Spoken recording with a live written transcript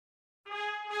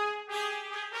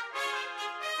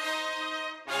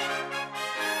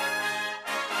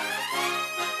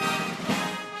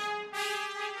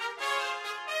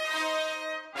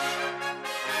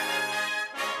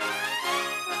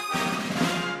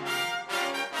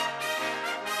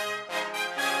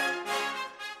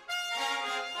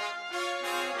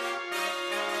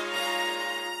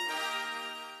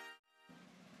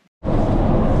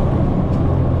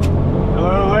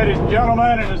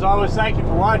gentlemen, and as always, thank you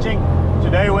for watching.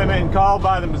 Today we've been called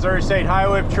by the Missouri State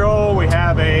Highway Patrol. We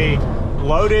have a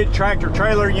loaded tractor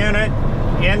trailer unit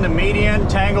in the median,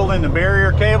 tangled in the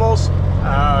barrier cables.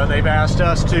 They've asked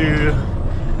us to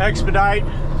expedite,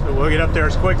 so we'll get up there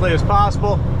as quickly as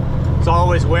possible. As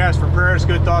always, we ask for prayers,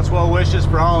 good thoughts, well wishes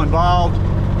for all involved.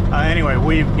 Anyway,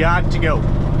 we've got to go.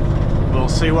 We'll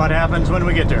see what happens when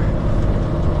we get there.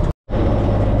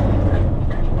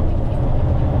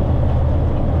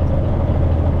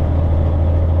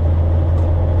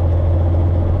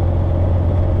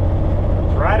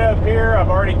 Here, I've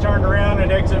already turned around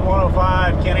at exit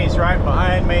 105. Kenny's right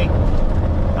behind me.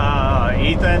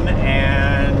 Ethan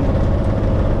and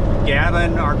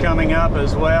Gavin are coming up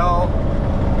as well.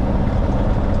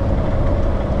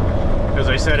 As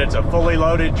I said, it's a fully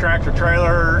loaded tractor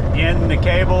trailer in the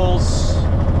cables.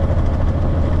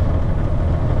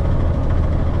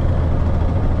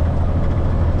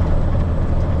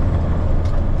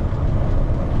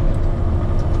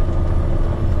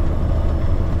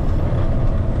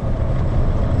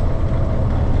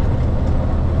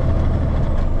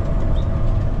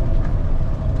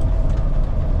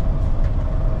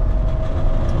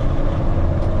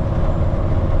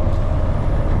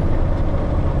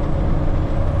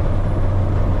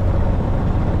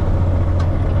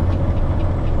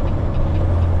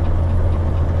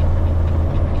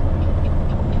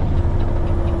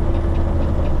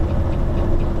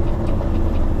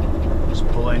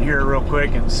 Here real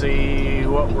quick and see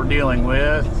what we're dealing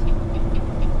with.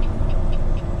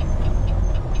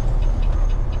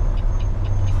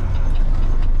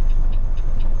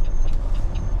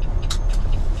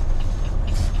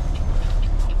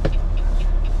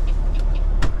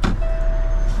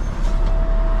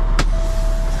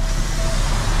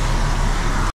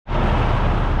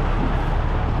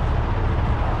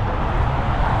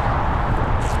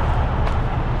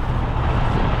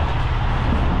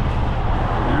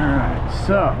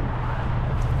 So,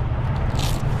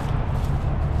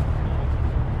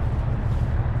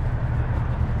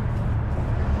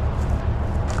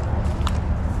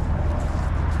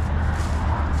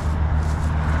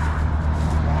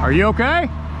 are you okay?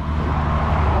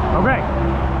 Okay.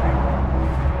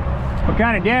 What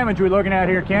kind of damage are we looking at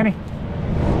here, Kenny?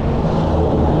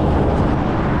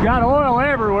 Got oil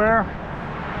everywhere.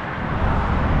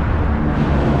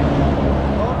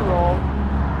 Overall,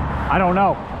 I don't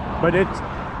know. But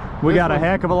we got a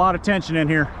heck of a lot of tension in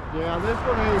here. Yeah, this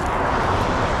one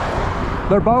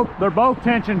ain't. They're both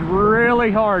tensioned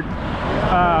really hard.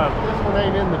 Yeah, this one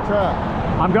ain't in the truck.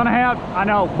 I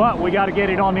know, but we got to get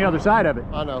it on the other side of it.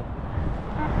 I know.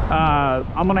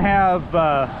 I'm gonna have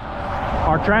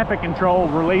our traffic control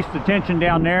release the tension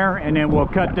down there, and then we'll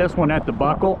cut this one at the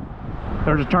buckle.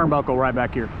 There's a turnbuckle right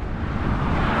back here.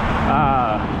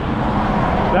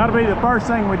 That'll be the first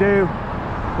thing we do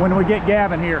when we get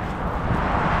Gavin here.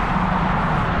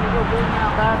 You go bring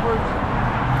out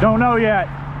backwards? Don't know yet.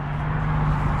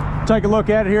 Take a look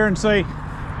at it here and see.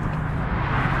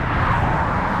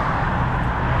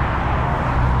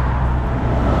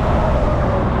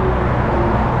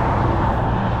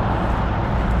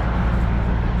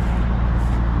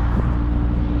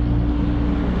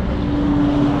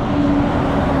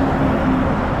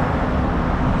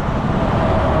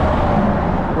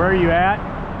 Where are you at?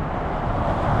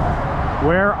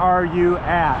 Where are you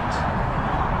at?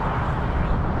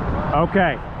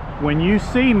 Okay, when you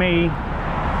see me,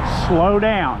 slow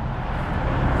down.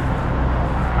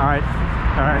 All right,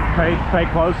 pay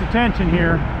close attention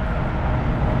here.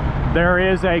 There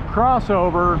is a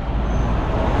crossover.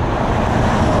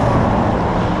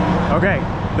 Okay,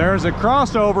 there's a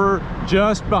crossover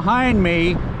just behind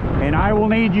me, and I will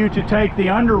need you to take the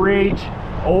underreach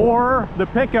or the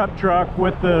pickup truck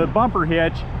with the bumper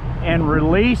hitch and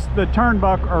release the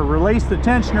turnbuckle or release the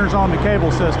tensioners on the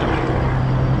cable system.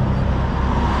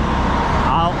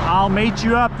 I'll meet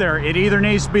you up there. It either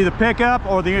needs to be the pickup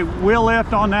or the wheel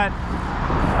lift on that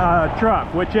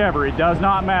truck, whichever. It does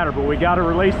not matter, but we got to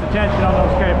release the tension on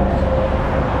those cables.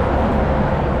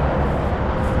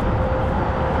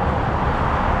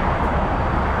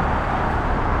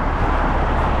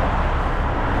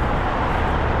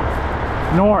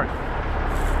 North.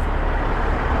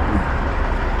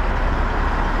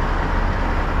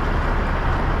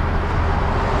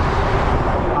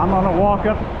 I'm gonna walk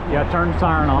up. Yeah, turn the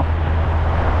siren off.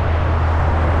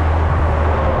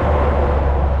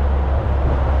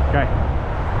 Okay.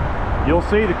 You'll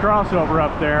see the crossover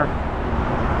up there.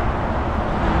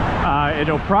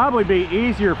 It'll probably be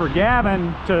easier for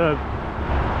Gavin to,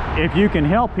 if you can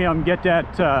help him get that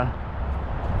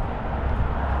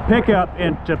pickup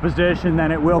into position,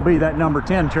 than it will be that number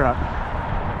 10 truck.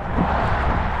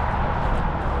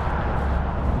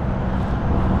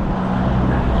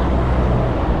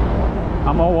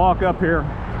 walk up here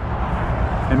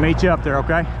and meet you up there,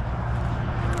 okay?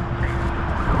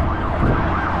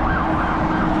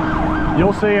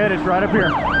 You'll see it, it's right up here.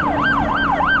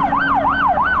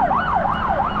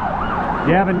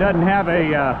 Gavin doesn't have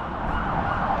a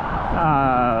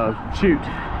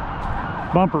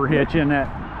bumper hitch in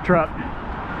that truck,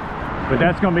 but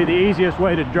that's going to be the easiest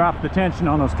way to drop the tension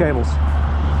on those cables.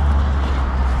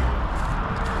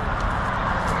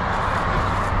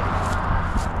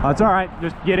 That's all right,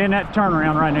 just get in that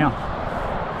turnaround right now.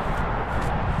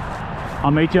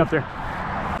 I'll meet you up there.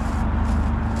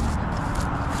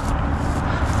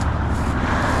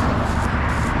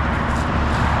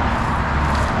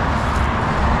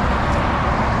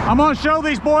 I'm going to show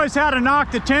these boys how to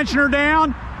knock the tensioner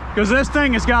down, because this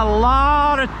thing has got a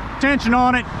lot of tension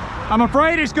on it. I'm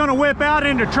afraid it's going to whip out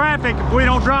into traffic if we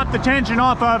don't drop the tension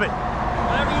off of it.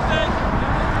 Whatever you think.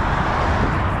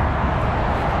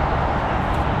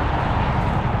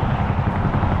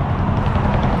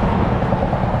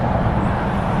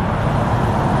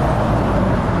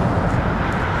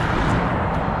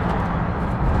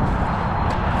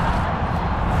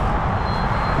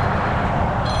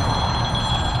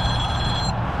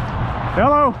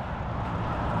 Hello?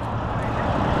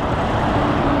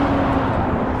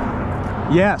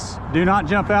 Yes, do not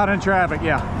jump out in traffic,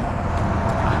 yeah.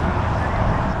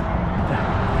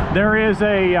 There is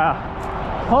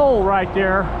a pole right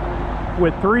there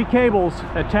with 3 cables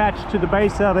attached to the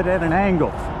base of it at an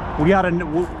angle. We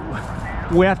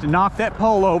have to knock that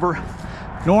pole over.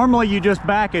 Normally you just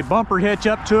back a bumper hitch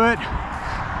up to it.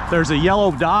 There's a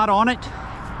yellow dot on it.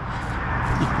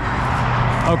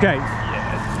 Okay,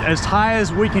 as high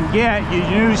as we can get, you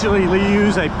usually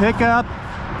use a pickup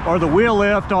or the wheel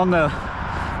lift on the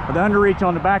underreach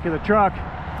on the back of the truck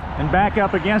and back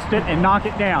up against it and knock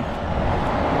it down.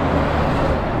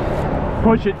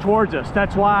 Push it towards us.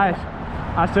 That's why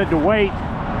I said to wait,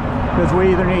 because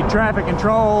we either need traffic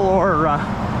control or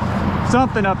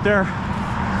something up there.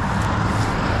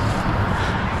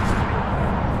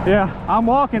 Yeah, I'm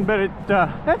walking, but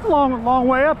that's a long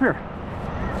way up here.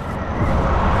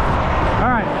 All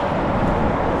right.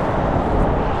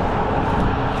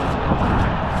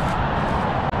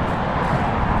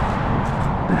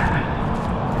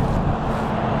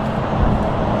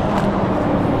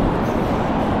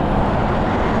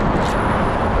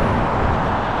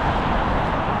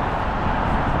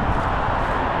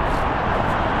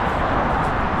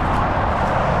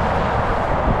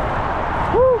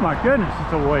 Woo, my goodness,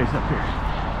 it's a ways up here.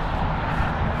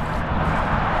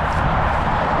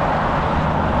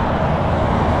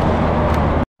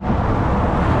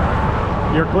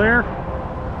 You're clear?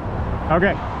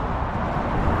 Okay.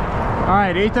 All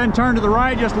right, Ethan, turn to the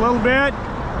right just a little bit.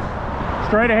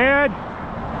 Straight ahead.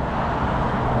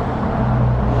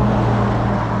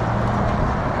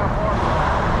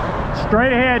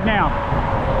 Straight ahead now.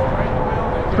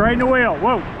 Straighten the wheel.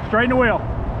 Whoa, straighten the wheel.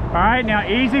 All right, now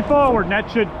easy forward, and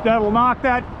that'll knock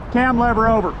that cam lever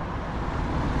over.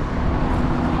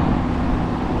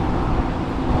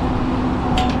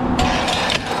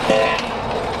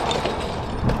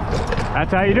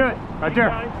 That's how you do it, right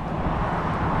there. All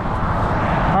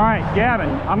right, Gavin,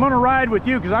 I'm gonna ride with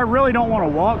you because I really don't want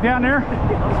to walk down there.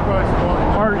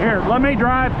 Or here, let me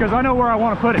drive because I know where I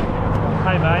want to put it.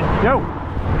 Hey, mate. Yo.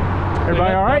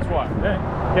 Everybody all right? That's why.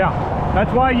 Yeah,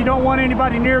 that's why you don't want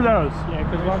anybody near those. Yeah,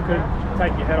 because one could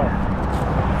take your head off.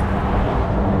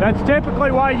 That's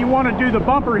typically why you want to do the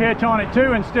bumper hitch on it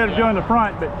too instead of doing the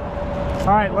front. But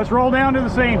all right, let's roll down to the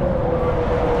seam.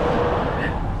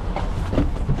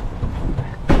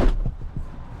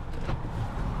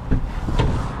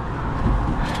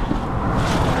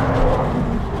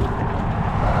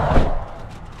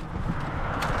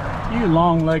 You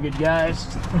long-legged guys.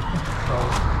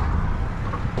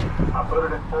 I put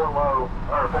it in 4 low,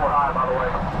 or 4 high, by the way.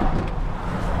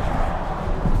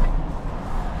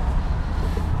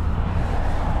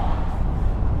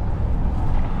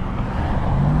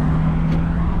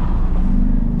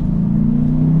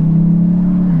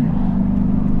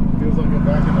 Feels like I'm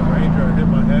back in the Ranger. I hit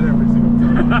my head every single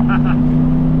time.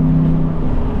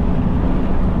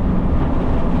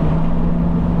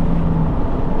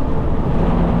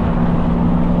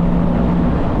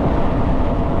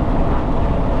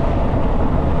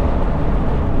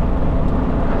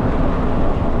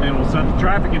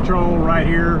 Traffic control right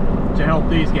here to help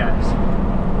these guys.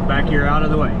 Back here out of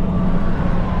the way.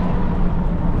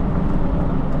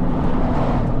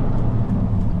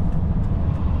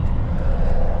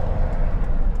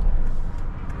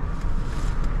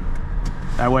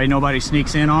 That way nobody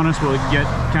sneaks in on us. We'll get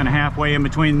kind of halfway in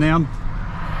between them.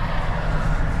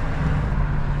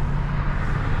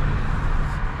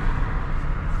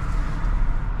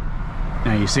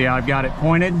 you see how I've got it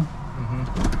pointed?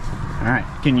 All right,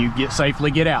 can you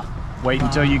safely get out? Wait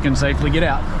until you can safely get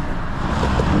out.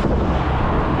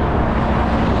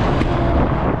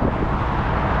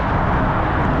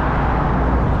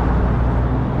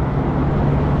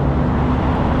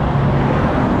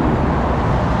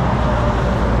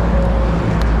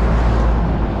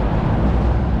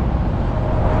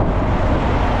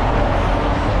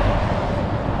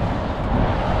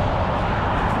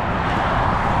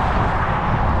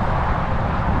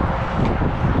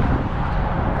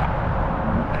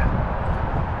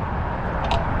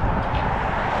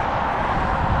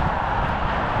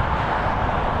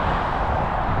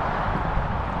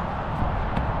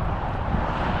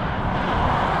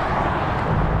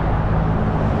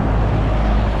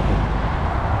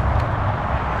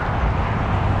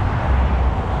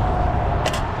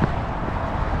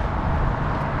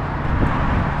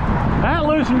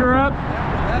 Loosened her up.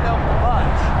 That helped a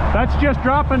bunch. That's just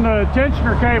dropping the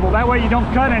tensioner cable. That way you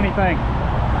don't cut anything.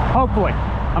 Hopefully.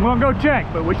 I'm gonna go check,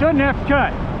 but we shouldn't have to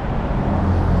cut.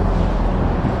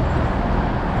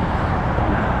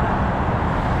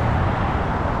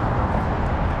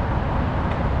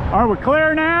 Are we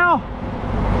clear now?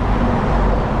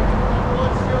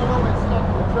 It's still a little bit stuck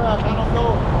in the truck. I don't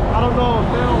know if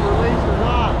they'll release or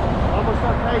not. I'm gonna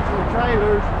start paging the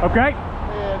trailers. Okay.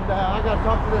 And I got to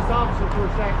talk to this officer for a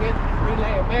second,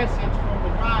 relay a message from the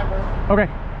driver. Okay.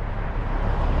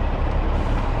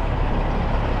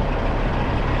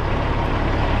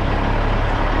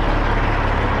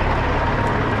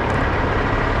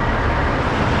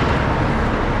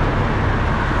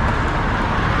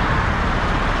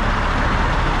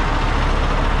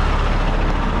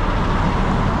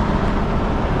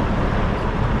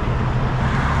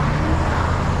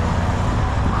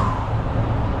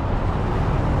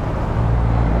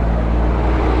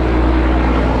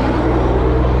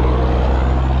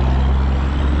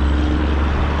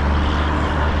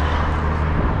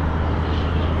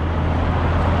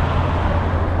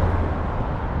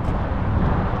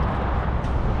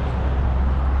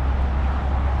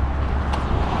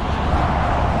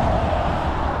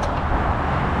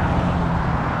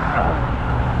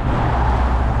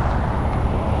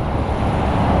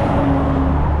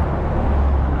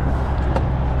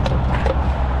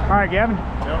 All right, Gavin.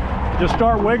 Yep. Just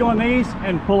start wiggling these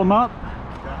and pull them up.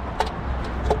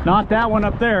 Not that one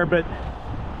up there, but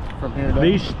From here down.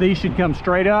 these should come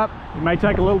straight up. You may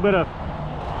take a little bit of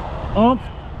oomph,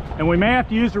 and we may have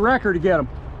to use the wrecker to get them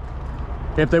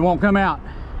if they won't come out.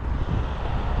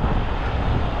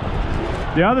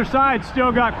 The other side's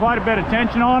still got quite a bit of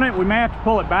tension on it. We may have to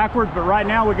pull it backwards, but right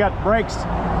now we got the brakes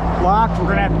locked. We're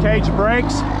gonna have to cage the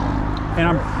brakes, and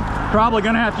I'm probably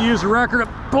gonna have to use the wrecker to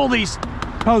pull these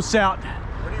posts out.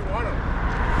 Where do you want them?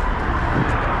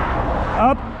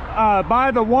 Up by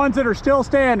the ones that are still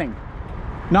standing.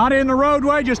 Not in the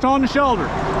roadway, just on the shoulder.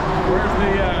 Where's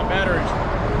the batteries?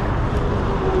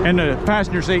 In the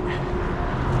passenger seat.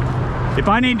 If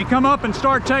I need to come up and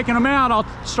start taking them out, I'll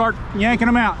start yanking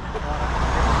them out.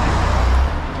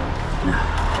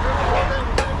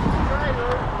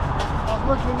 I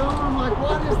was looking on, I'm like,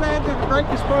 what is that? Did it break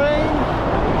the spring?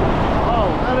 Oh,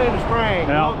 that ain't a spring.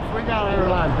 Yeah. Oops, we got an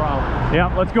airline problem.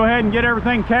 Yeah, let's go ahead and get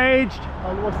everything caged.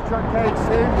 What's the truck cage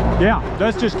soon? Yeah,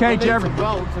 let's just cage everything.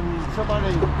 Bolts and somebody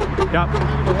Yep. give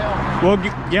me the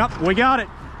help. Yep, we got it.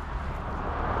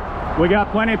 We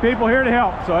got plenty of people here to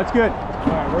help, so that's good. All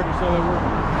right, where'd you say they were?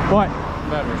 What?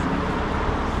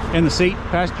 Batteries. In the seat,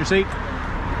 passenger seat.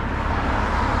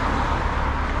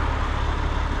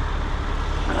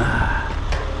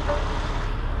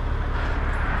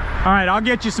 All right, I'll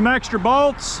get you some extra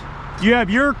bolts. You have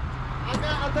your...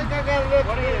 I think I got enough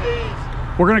of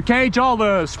these. We're gonna cage all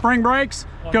the spring brakes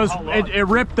because it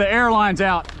ripped the air lines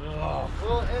out. Well,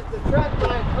 the truck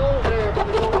might hold there, but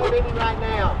we don't have any right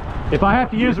now. If I have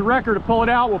to use a wrecker to pull it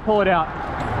out, we'll pull it out.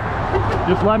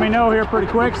 Just let me know here pretty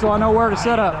quick so I know where to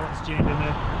set up. That one's jammed in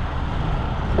there.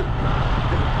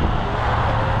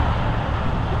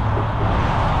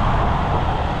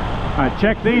 All right,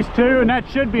 check these two, and that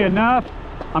should be enough.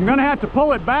 I'm gonna have to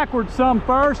pull it backwards some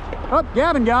first. Oh,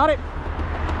 Gavin got it.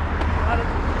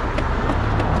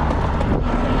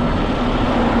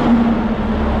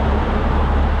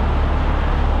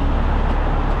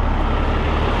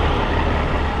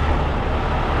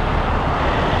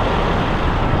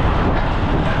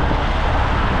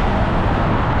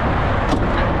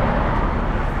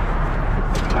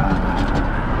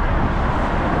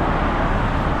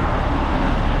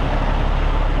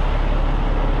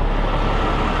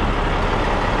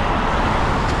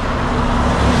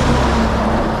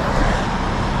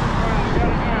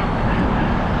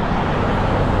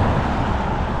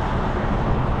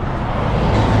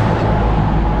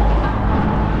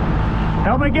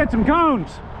 to get some cones.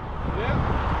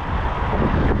 Yeah.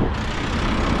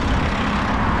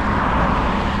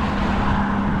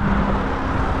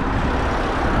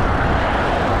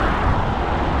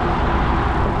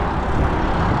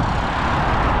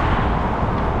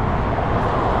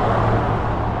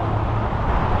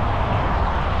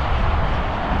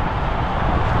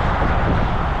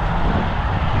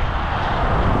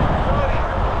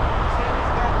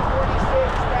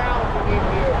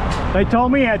 They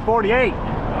told me he had 48.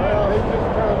 Well, he just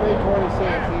told me 26. He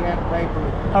had the paper.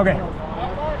 Okay.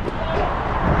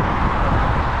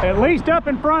 At least up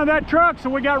in front of that truck, so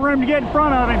we got room to get in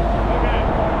front of him. Okay.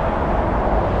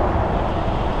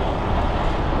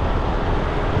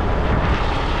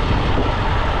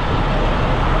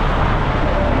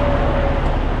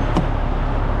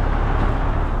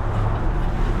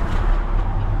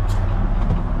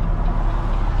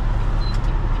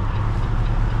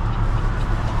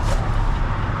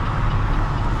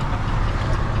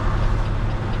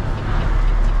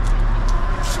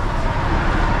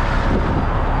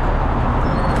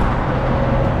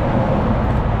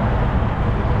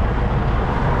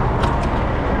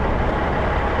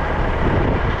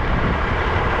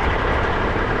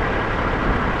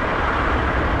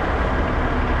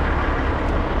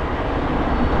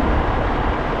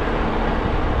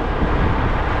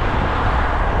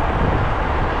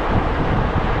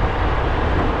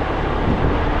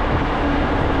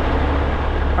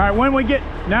 All right, when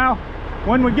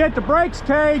we get the brakes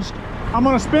caged, I'm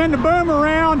gonna spin the boom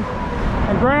around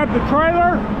and grab the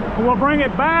trailer, and we'll bring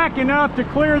it back enough to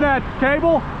clear that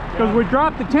cable, because we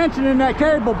dropped the tension in that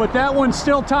cable, but that one's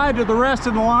still tied to the rest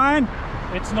of the line.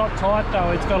 It's not tight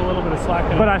though, it's got a little bit of slack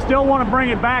in it. But I still want to bring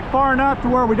it back far enough to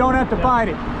where we don't have to fight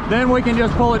it. Then we can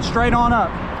just pull it straight on up.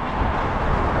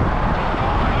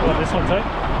 What, this one too?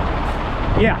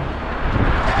 Yeah.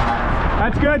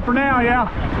 That's good for now, yeah.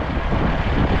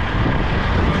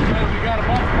 We got a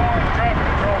bunch of cars in traffic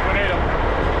control if we need them.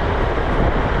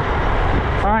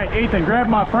 All right, Ethan, grab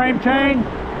my frame chain,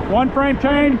 one frame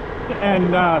chain, and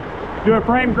do a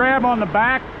frame grab on the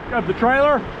back of the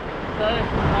trailer. Okay.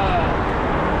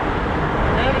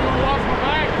 Evan, you want to watch my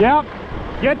back? Yep.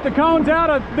 Get the cones out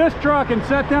of this truck and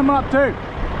set them up too. They're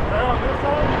on this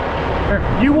side?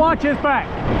 Here, you watch his back.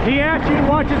 He asked you to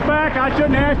watch his back. I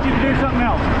shouldn't have asked you to do something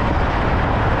else.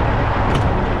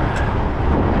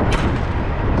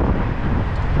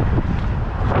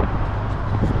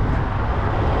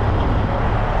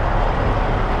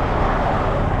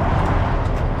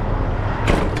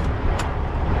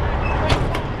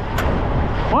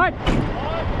 What?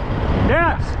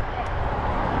 Yes.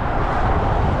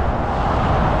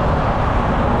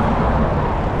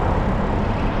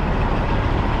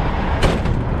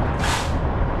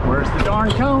 Where's the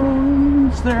darn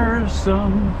cones? There's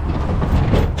some.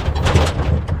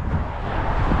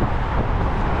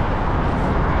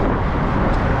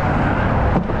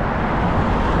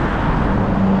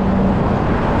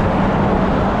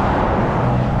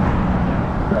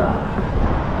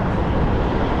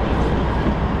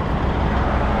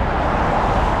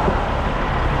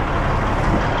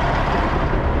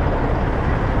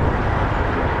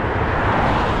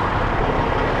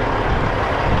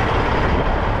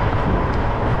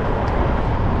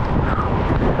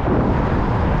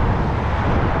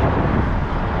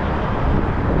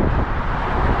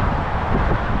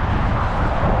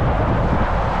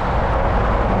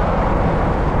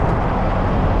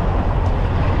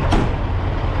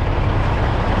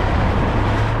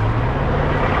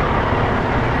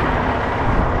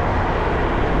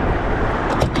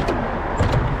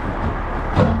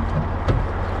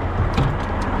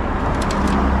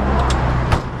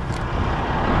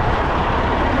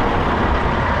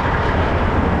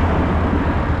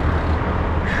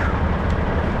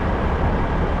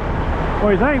 What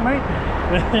do you think, mate?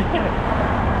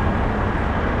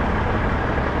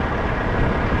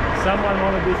 Someone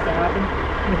wanted this to happen.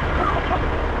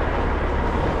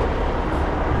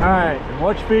 All right,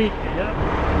 watch feet. Yep.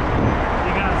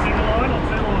 You got a single line or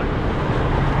two line?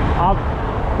 I'll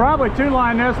probably two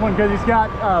line this one because he's got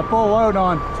full load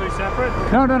on. Two separate?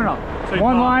 No. Two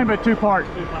One part. line, but two part.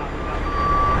 Two part.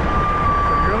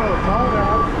 You're a little tall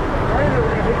now. Trailer, we're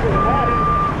going to hit you with that.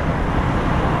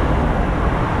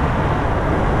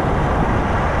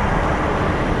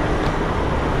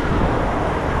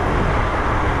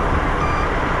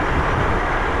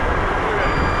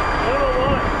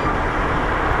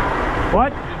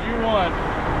 What? Did you want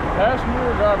passenger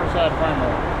or driver's side frame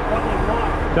load? What was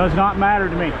what? Does not matter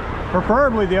to me.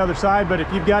 Preferably the other side, but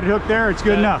if you've got it hooked there, it's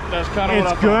good enough. That's kind of what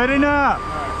I It's good enough.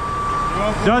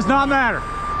 thought. Does not matter.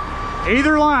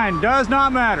 Either line does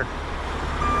not matter.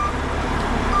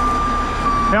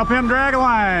 Help him drag a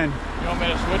line. You want me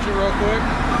to switch it real quick?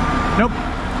 Nope.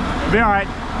 Be all right.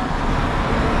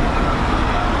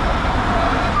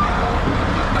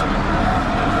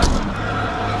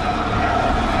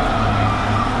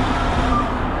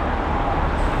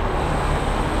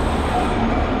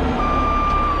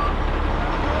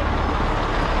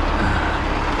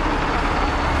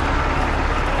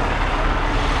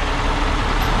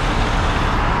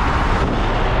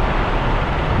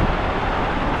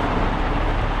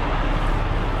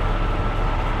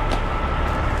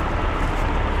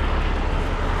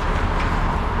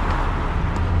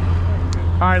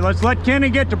 All right, let's let Kenny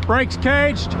get the brakes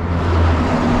caged.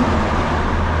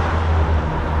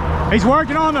 He's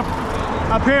working on the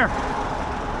up here.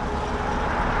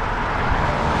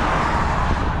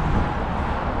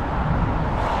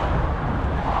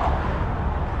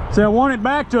 So I want it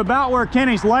back to about where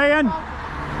Kenny's laying.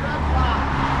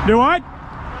 Do what?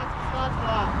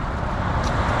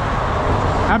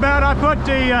 How about I put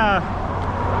the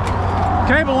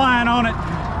cable line on it?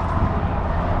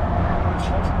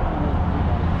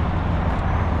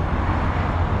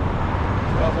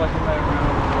 Like you may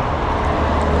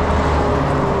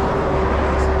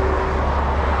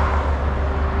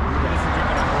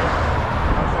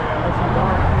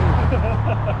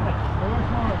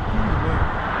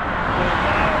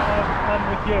I'm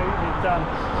with you, it's done.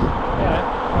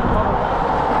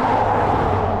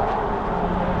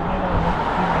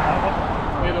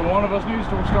 Either one of us needs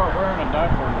to start wearing a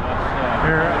diaper.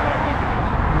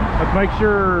 Let's make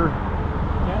sure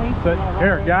that,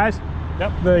 here guys.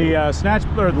 Yep. The snatch,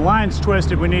 or the line's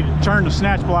twisted. We need to turn the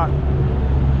snatch block.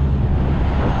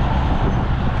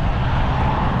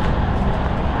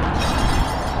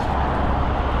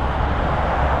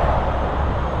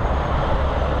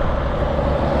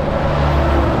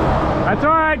 That's all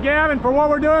right, Gavin. For what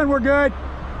we're doing, we're good.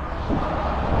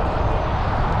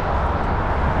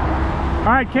 All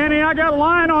right, Kenny, I got a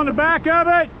line on the back of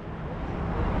it.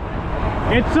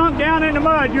 It's sunk down in the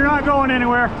mud. You're not going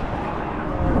anywhere.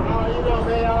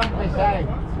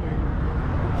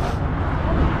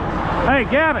 Hey,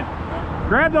 Gavin,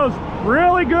 grab those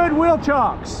really good wheel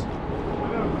chocks.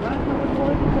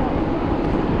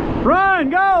 Run,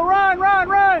 go, run, run,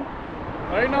 run.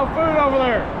 There ain't no food over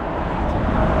there.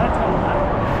 That's all right.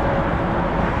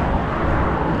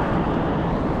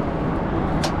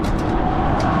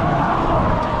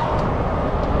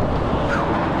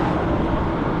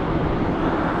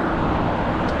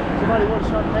 Somebody want to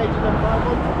start caging them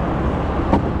problem?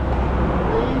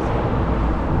 Please?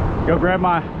 Go grab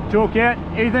my toolkit,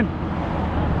 Ethan.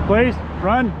 Please,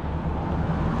 run.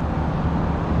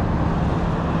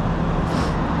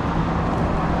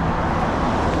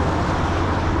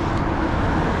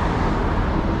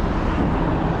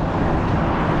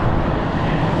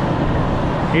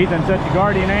 Ethan set the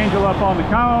guardian angel up on the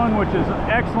cone, which is an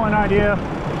excellent idea.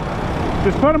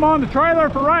 Just put them on the trailer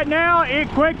for right now.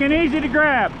 It's quick and easy to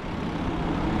grab.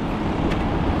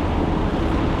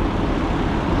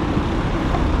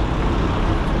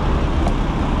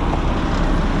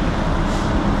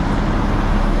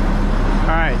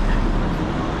 All right.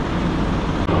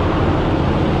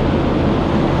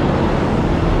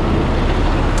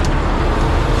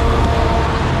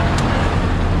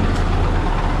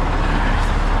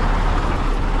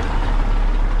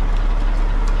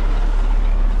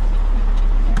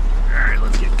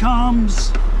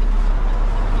 Comes.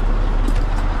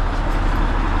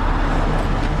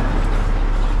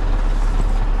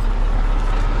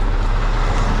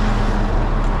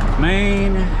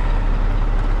 Main.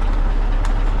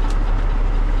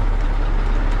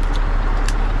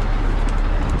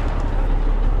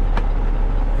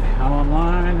 I'm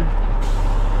online.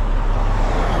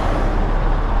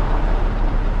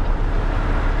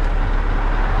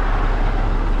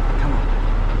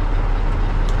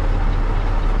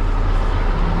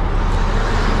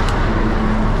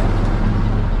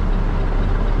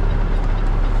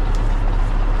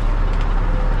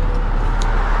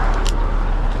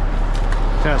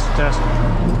 Test, test.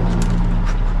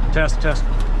 Test, test.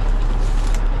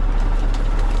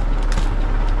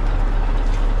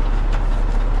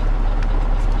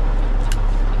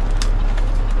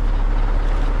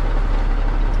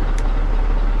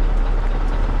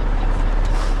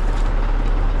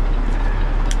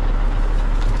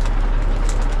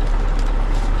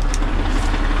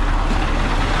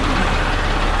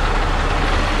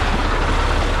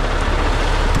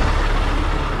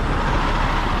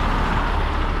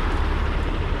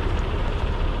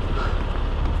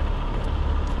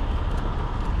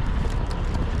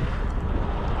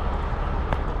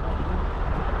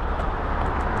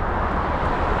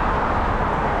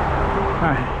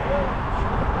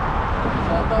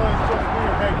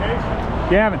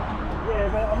 Gavin, Yeah,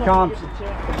 but I'm not comms. going to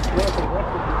check the rest of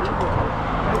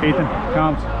the Ethan,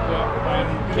 comms.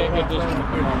 Can't get this one to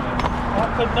put on there.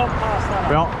 I could not pass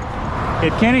that up. Well,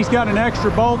 if Kenny's got an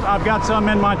extra bolt, I've got some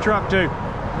in my truck too.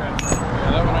 Yeah,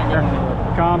 that one ain't Here, going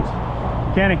anywhere.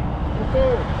 comms. Kenny,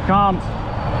 comms.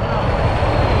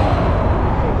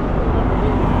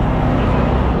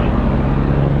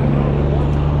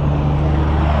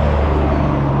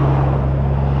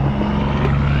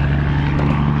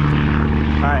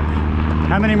 All right,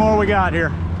 how many more we got here?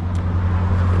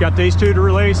 Got these two to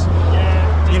release?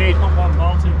 Yeah, just You need- one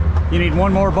bolted. You need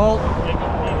one more bolt?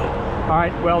 Yeah, All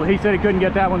right, well, he said he couldn't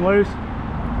get that one loose.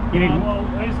 You need, well,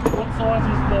 what size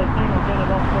is the thing? I'll get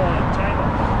it off the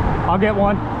chamber. I'll get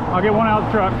one. I'll get one out of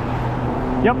the truck.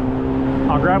 Yep,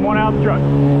 I'll grab one out of the truck.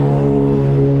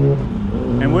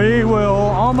 And we will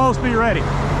almost be ready.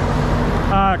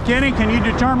 Kenny, can you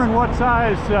determine what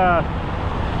size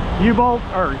U-bolt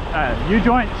or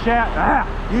U-joint shaft,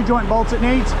 U-joint bolts it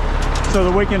needs so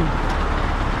that we can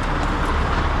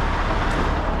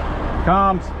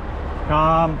comms.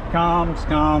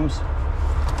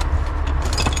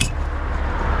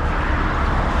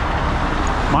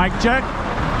 Mic check.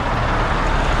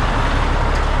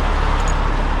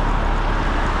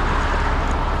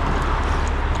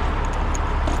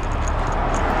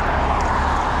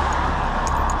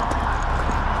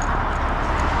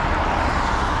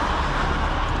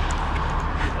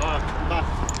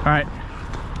 All right,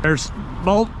 there's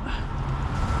bolt.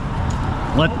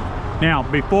 Now,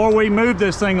 before we move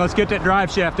this thing, let's get that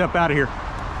drive shaft up out of here.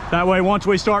 That way, once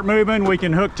we start moving, we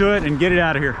can hook to it and get it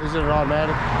out of here. Is it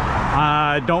automatic?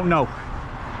 I don't know.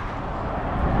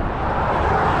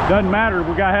 Doesn't matter,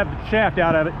 we gotta have the shaft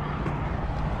out of it.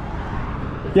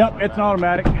 Yep, it's an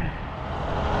automatic. Shaft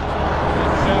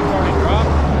already dropped?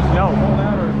 No, Pull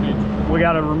that or did you? we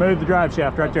gotta remove the drive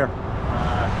shaft right there.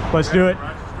 Let's do it.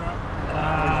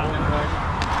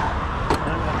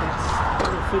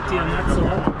 50 on that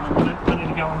side. I need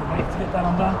to go underneath to get that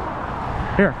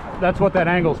undone. Here, that's what that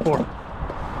angle's for.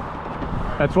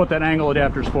 That's what that angle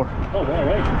adapter's for. Oh, wow,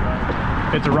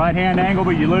 right. It's a right-hand angle,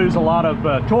 but you lose a lot of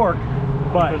torque.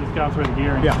 But Because it's going through the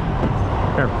gearing.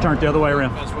 yeah, here, turn it the other way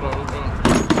around. That's what I was doing.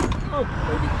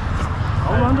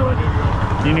 Hold on to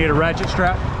it. You need a ratchet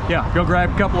strap? Yeah, go grab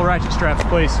a couple of ratchet straps,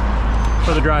 please,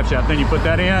 for the drive shaft. Then you put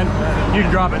that in. You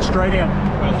can drop it straight in.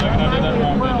 Wait a second, I did that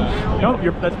wrong, didn't I?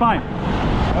 Nope, that's fine.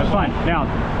 That's fine. Now,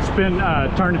 spin,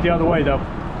 turn it the other way though.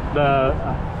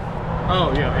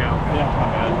 Oh, yeah.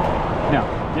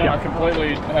 Now, I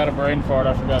completely had a brain fart.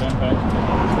 I forgot impact.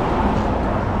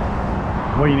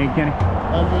 What do you need, Kenny?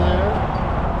 Under there?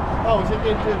 Oh, is it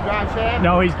into the drive shaft?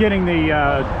 No, he's getting the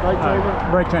chamber?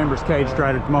 brake chamber's caged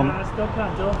right at the moment. I still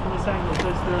can't do it from this angle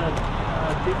because the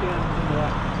dipping is in the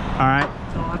way. All right.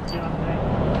 So I have to get underneath.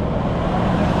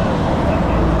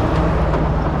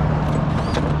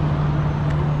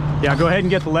 Yeah, go ahead and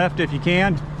get the left if you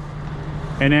can.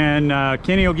 And then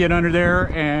Kenny will get under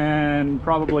there and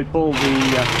probably pull the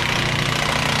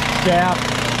shaft.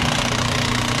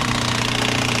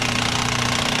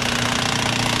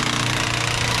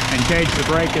 And cage the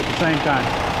brake at the same time.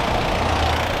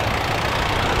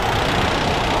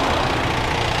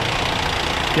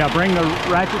 Yeah, bring the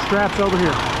ratchet straps over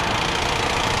here.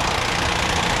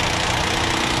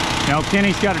 Now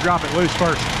Kenny's got to drop it loose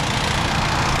first.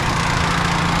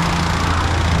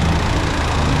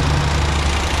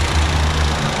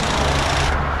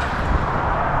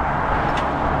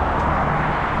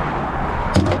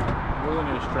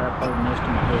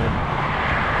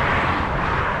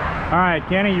 All right,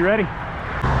 Kenny, you ready? I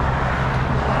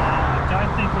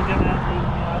don't think we're going to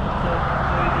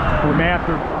have to We may have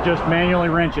to just manually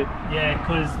wrench it. yeah,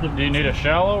 because the... Do you need a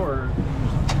shallow or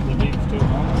the deep's too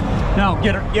long? No,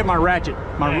 get my ratchet.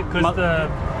 Because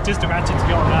just the ratchet's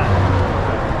going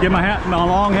back. Get my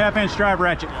long half-inch drive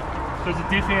ratchet. Because the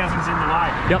diff housing's in the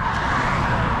way. Yep.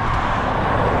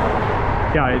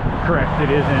 Yeah, correct. It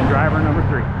is in driver number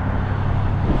 3.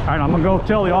 All right, I'm gonna go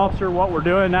tell the officer what we're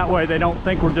doing. That way they don't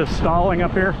think we're just stalling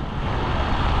up here.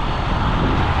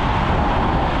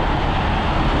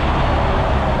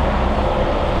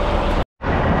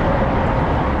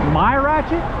 My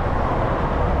ratchet?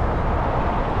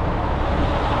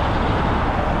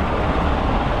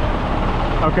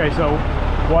 Okay, so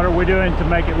what are we doing to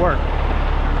make it work?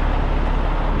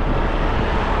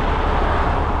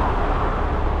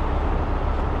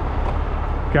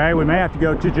 Okay, we may have to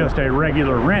go to just a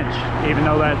regular wrench, even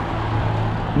though that's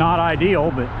not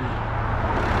ideal, but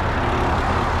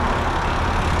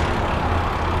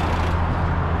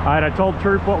all right, I told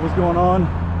Troop what was going on.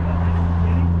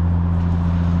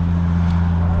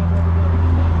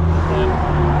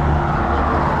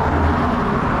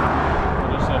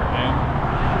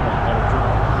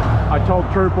 told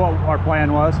Troop what our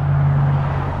plan was.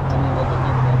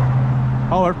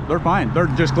 Oh, they're fine. They're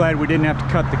just glad we didn't have to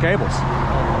cut the cables.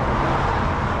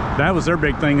 That was their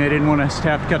big thing. They didn't want us to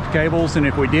have to cut the cables, and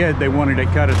if we did, they wanted it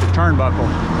cut at the turnbuckle.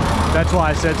 That's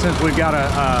why I said since we've got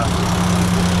a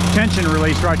tension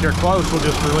release right there close, we'll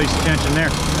just release the tension there.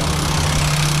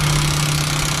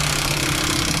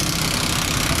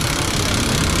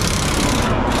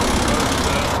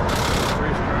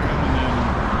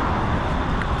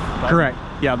 Correct.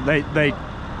 Yeah, they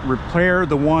repair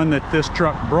the one that this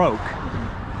truck broke.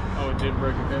 Oh, it did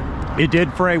break a cable? It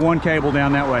did fray one cable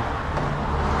down that way.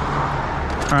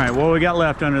 All right, what we got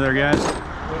left under there, guys?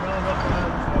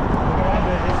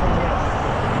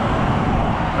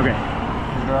 Okay.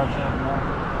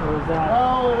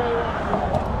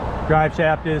 Drive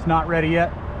shaft is not ready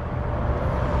yet.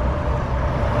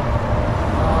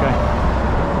 Okay.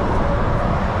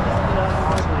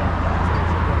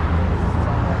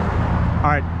 All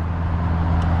right.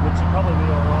 Which should probably be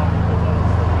alright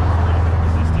because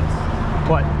resistance.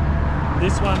 What?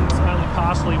 This one's only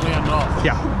partially wound off.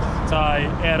 Yeah. So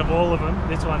out of all of them,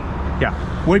 this one. Yeah.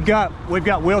 We've got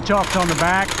wheel chocks on the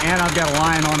back, and I've got a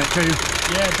line on it too.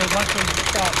 Yeah, but once we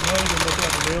start moving, we've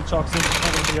got the wheel chocks, it's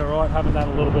probably be alright having that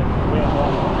a little bit wound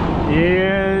off.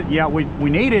 Yeah. We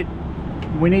need it.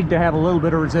 We need to have a little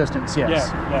bit of resistance. Yes. Yeah.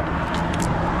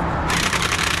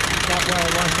 That way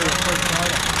it won't be a freak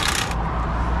motor.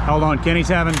 Hold on, Kenny's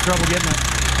having trouble getting it.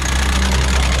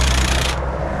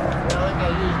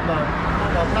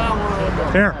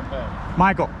 Here,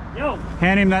 Michael, Yo,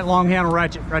 hand him that long handle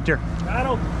ratchet right there.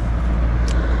 Rattle.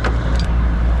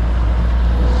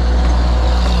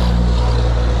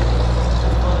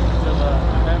 I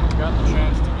haven't got the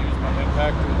chance to use my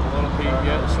impactor with the little P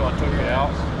yet, so I took it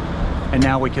out. And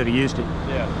now we could have used it.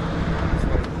 Yeah.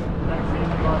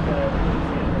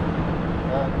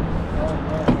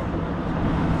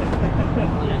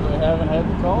 We haven't had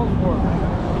the calls for it.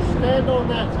 Stand on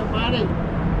that, somebody.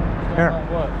 Here,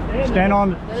 What? stand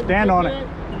on it. Can you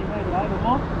move it over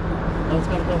more? That's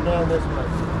gonna come down this way.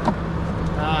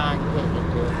 Ah, I can get it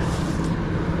to it.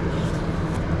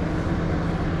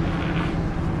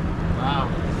 Wow.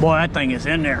 Boy, that thing is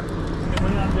in there. Can we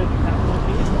undo the catwalk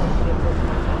here?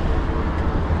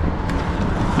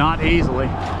 Not easily.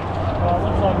 Well, it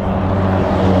looks like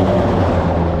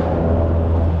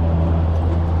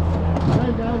There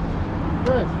you go.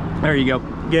 Good. There you go.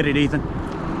 Get it, Ethan.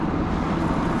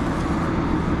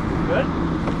 good.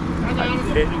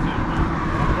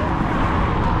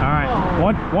 All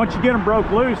right. Once you get them broke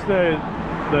loose, the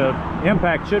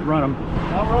impact should run them.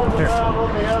 I'll run it down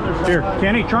on the other side. Here,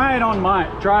 Kenny, try it on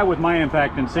try with my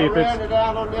impact and see if ran it's. it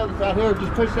out on the other side. Here,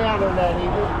 just push down on that,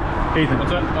 Ethan. Ethan,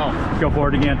 What's that? Oh. go for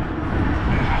it again.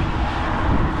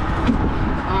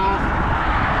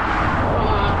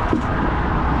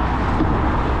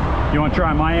 You want to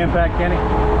try my impact, Kenny? I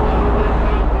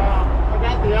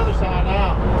got the other side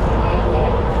out.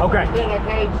 Okay. Then I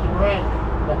caged the red.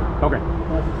 Okay.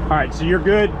 All right, so you're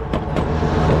good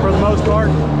for the most part.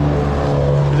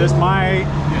 Is this my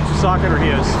socket or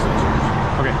his?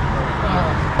 Okay. I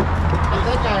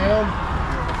think I am.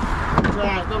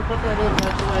 Right, don't put that in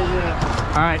that way yet.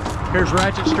 All right, here's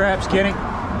ratchet straps, Kenny.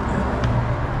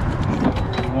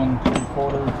 1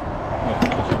 3/4.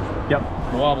 Yep.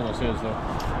 The wobble is his though.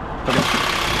 Okay.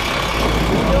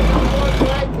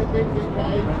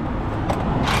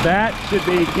 That should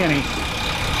be Kenny's.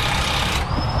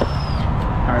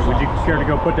 All right, would you care to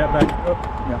go put that back up?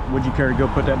 Yeah, would you care to go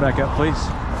put that back up, please?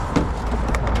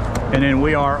 And then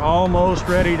we are almost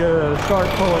ready to start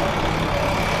pulling. So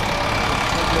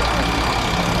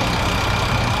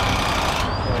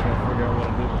I gotta figure out what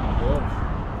to do with my gloves.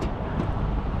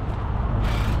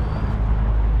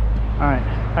 All right,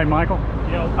 hey Michael.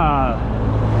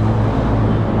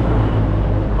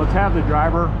 Let's have the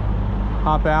driver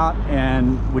hop out,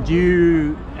 and would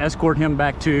you escort him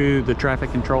back to the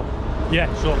traffic control? Yeah,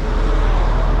 sure.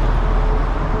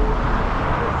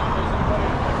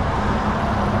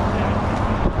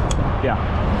 Yeah.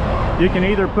 You can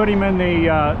either put him in the,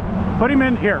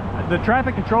 here. The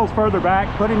traffic control's further back.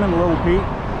 Put him in the Little Pete.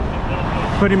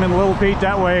 Put him in the Little Pete.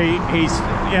 That way he's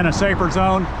in a safer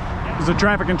zone because the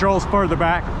traffic control's further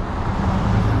back.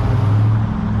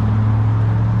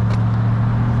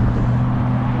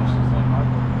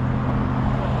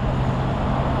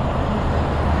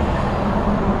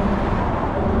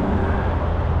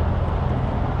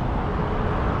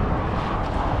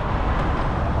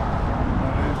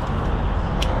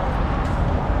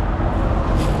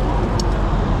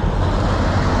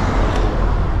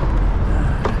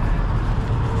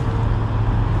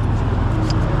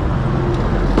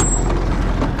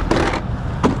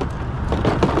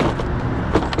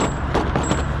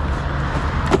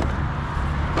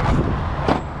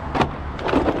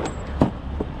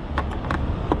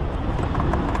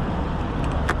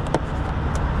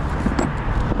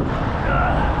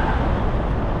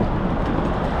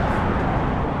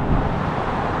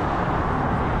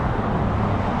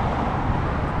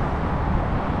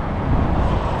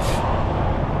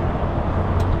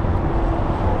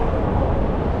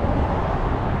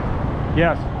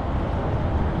 Yes.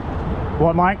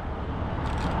 What, Mike?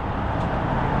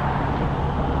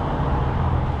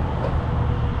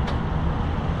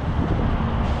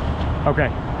 Okay.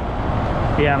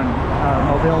 You having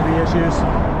mobility issues?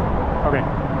 Okay.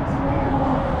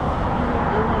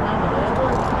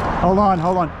 Hold on,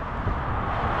 hold on.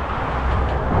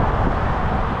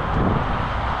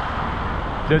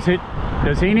 Does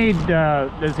he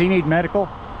need medical?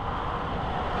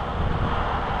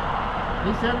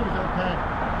 He said it was okay.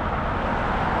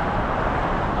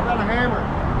 I've got a hammer.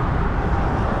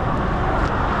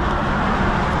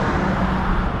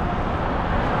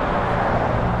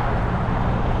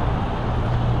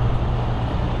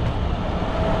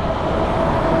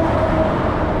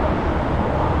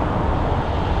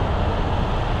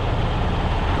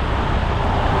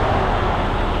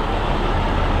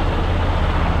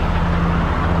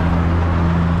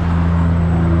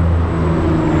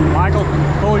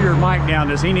 Down.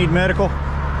 Does he need medical?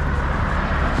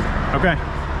 Okay.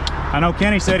 I know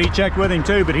Kenny said he checked with him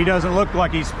too, but he doesn't look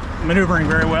like he's maneuvering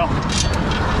very well.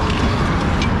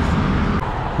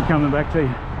 I'm coming back to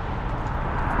you.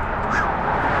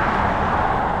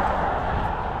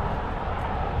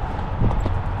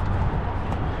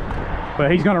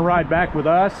 But he's going to ride back with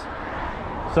us.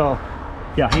 So,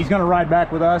 yeah, he's going to ride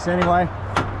back with us anyway.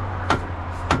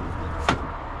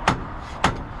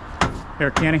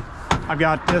 Here, Kenny. I've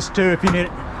got this too if you need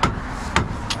it.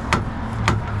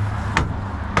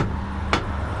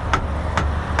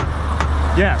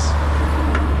 Yes.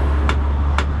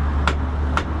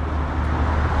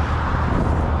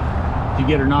 Did you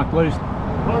get her knocked loose?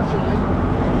 Partially.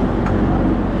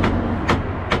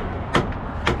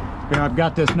 Yeah, I've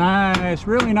got this nice,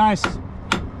 really nice.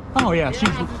 Oh yeah, she's.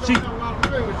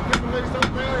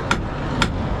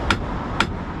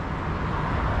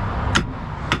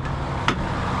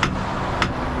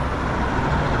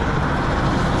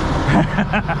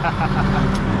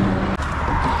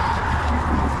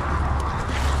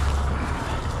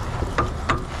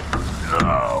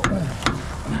 Oh.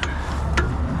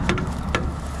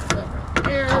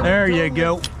 There you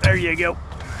go. There you go.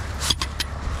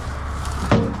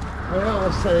 Well,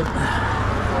 let's see.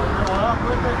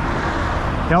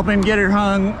 Help him get her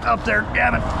hung up there,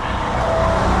 Gavin.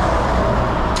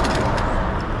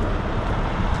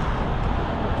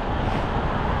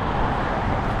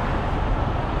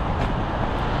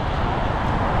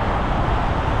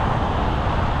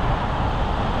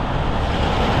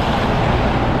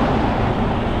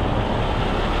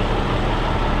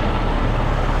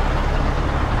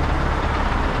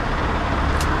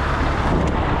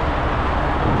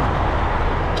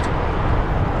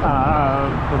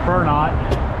 Prefer not,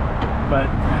 but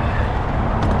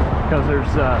because there's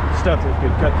stuff that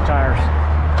could cut the tires.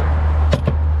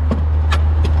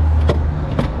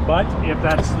 But if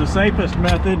that's the safest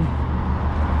method,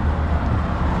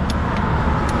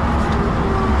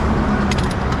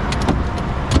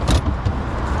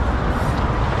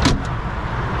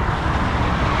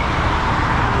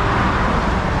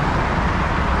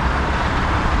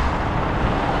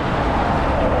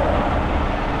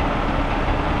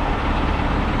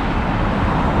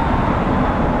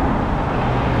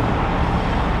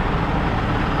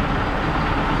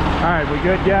 we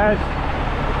good, guys?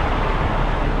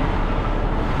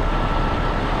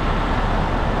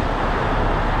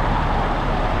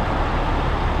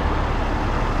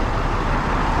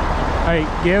 Hey,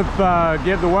 give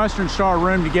the Western Star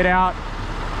room to get out.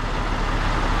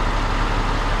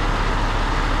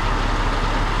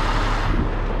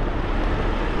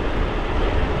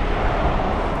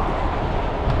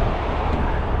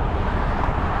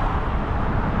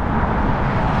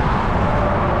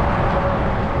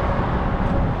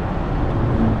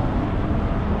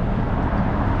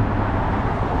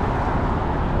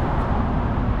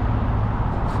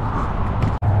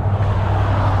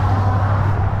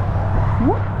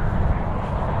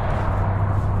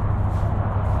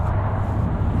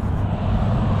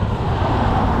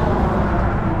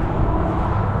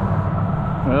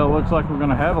 Well, it looks like we're going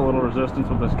to have a little resistance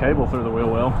with this cable through the wheel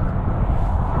well.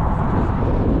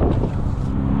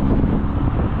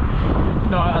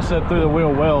 No, I said through the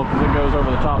wheel well because it goes over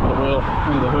the top of the wheel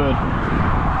into the hood.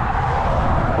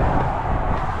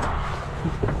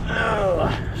 Oh,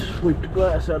 sweep the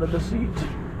glass out of the seat.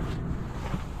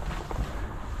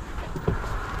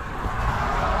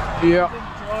 Yeah.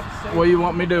 What do you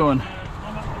want me doing?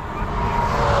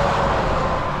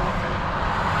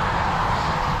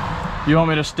 You want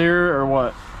me to steer or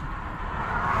what?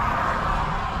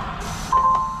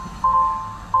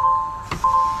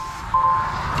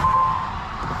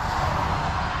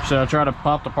 Should I try to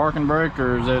pop the parking brake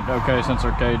or is it okay since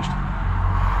they're caged?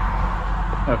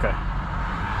 Okay.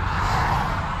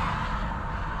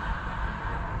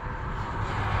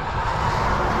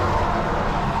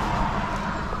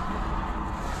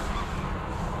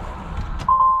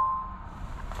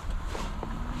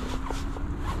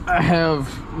 I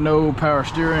have no power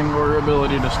steering or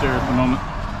ability to steer at the moment.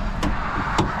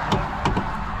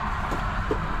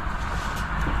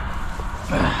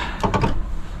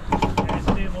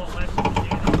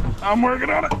 I'm working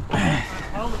on it.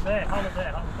 Hold it there, hold it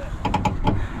there, hold it there.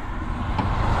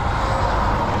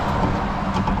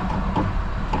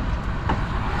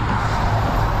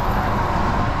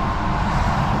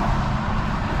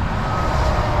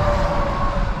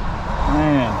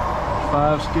 Man,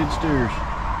 5 skid steers.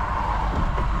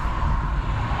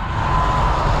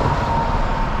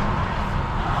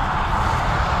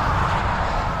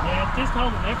 Yeah, just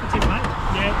hold it there for 2 minutes.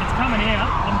 Yeah, it's coming out.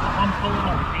 I'm pulling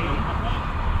on the end.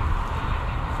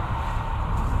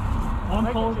 I'm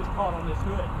pulling. Just caught on this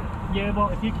hood. Yeah, well,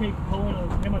 if you keep pulling,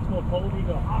 how much more pull have you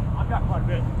got? I've got quite a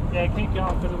bit. Yeah, keep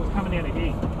going because it was coming out of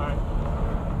here. All right.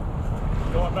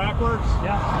 Going backwards?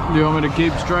 Yeah. Do you want me to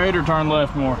keep straight or turn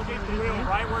left more? Keep the wheel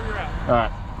right where you're at. All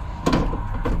right.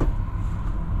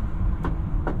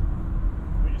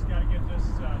 We just got to get this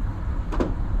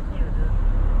clear here.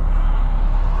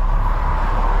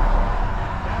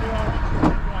 Now do all the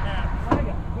do I have? There you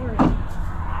go. Where is it?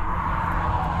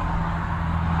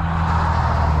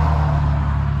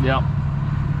 Yep.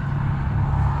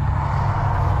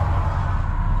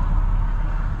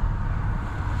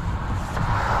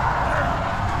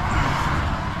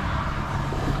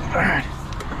 Alright.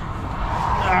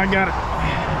 I got it.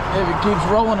 If it keeps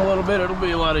rolling a little bit, it'll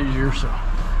be a lot easier, so.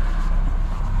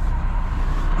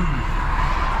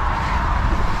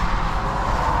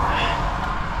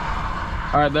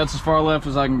 Alright, that's as far left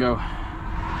as I can go.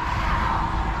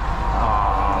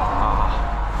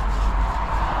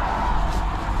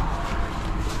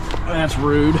 That's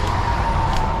rude.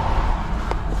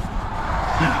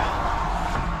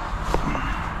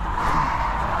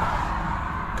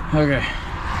 Okay.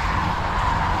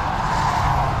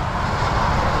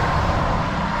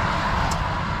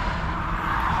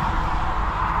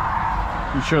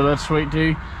 You sure that's sweet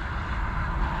tea?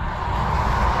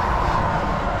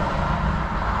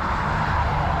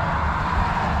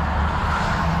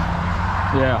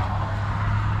 Yeah.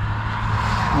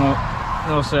 Well,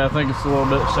 I'll say I think it's a little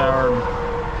bit sour and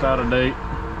it's out of date.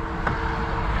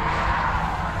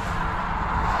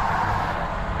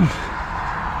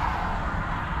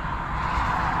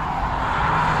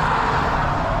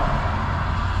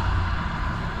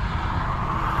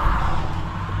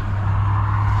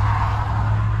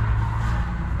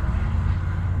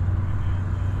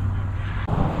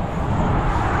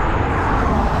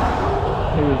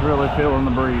 He was really feeling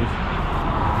the breeze.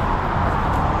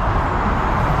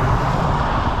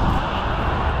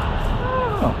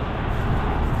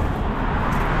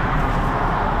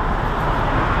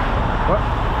 What?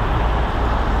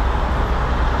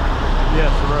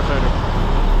 Yes, the rotator.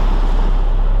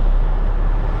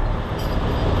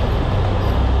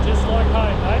 Just like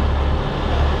home, mate.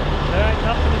 There ain't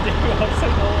nothing to do. I've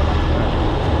seen all of them.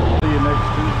 See you next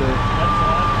Tuesday. That's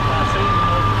all right. I see you in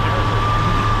Northern Territory.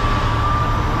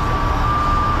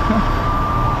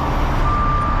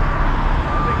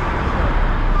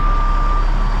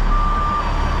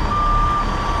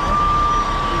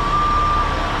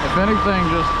 If anything,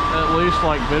 just at least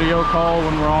like video call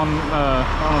when we're on a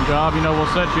job. You know, we'll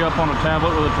set you up on a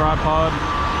tablet with a tripod,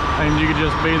 and you could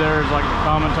just be there as like the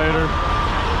commentator.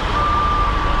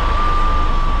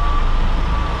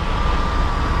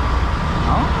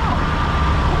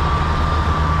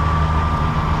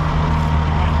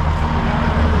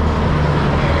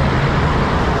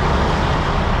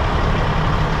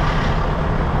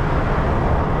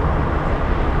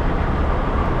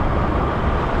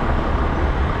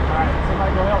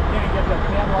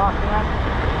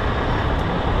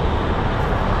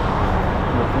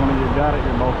 Got it,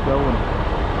 you're both going.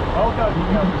 Both of you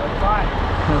go, that's fine.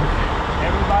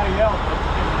 Everybody else, let's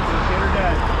consider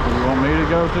dead. Do you want me to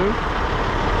go too?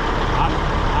 I'm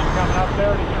coming up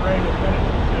there to get ready to finish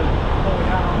to pull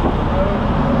it out on the road.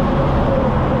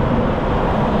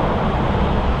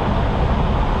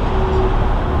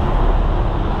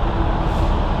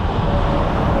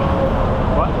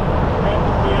 What?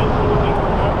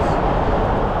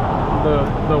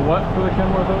 The what for the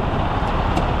Kenworth Oaks?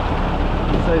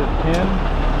 You say the pin?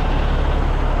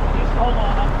 Just hold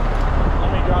on. Let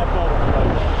me drive forward.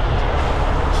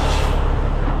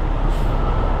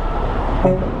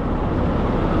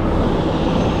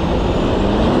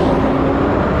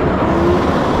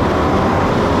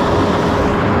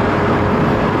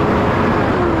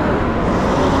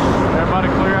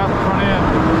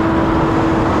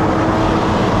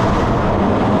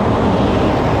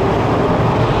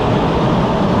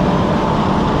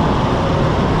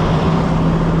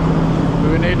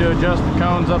 to adjust the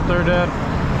cones up there, Dad?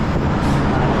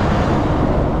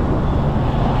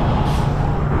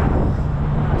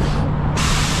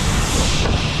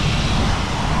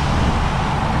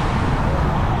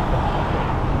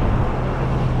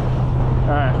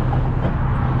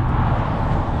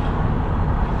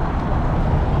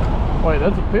 Wait,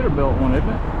 that's a Peterbilt one, isn't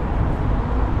it?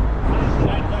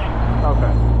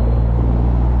 Okay.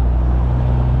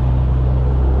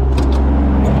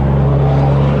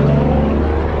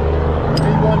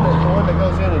 The one that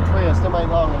goes in and twists, them ain't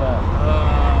long enough.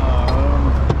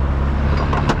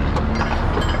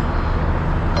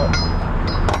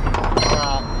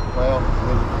 Well,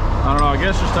 I don't know, I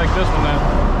guess just take this one then.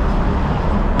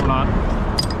 Or not.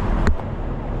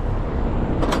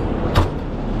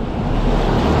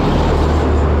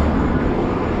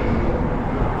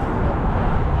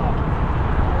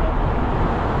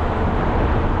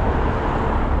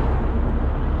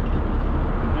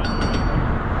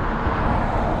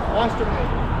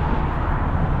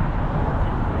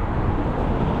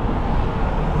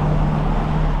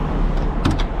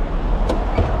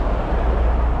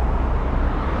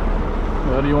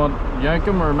 Do you want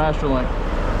Yankum or Master Link?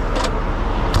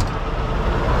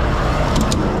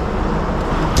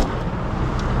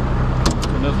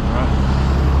 And this one, right?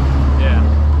 Yeah.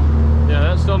 Yeah,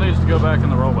 that still needs to go back in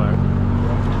the rollback.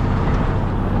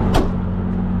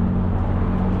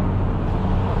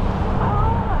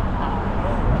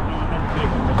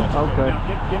 Okay.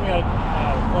 Now, give me a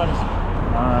lettuce.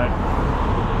 All right.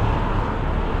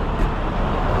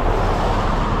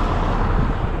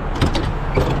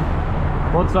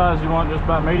 What size do you want? Just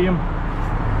about medium?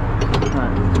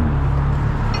 Alright.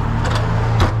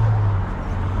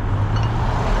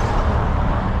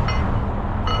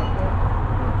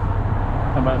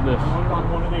 How about this?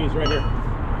 One of these right here.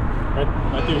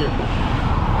 Right through here.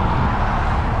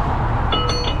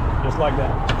 Just like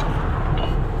that.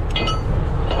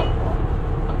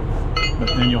 But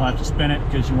then you'll have to spin it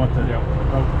because you want the rope.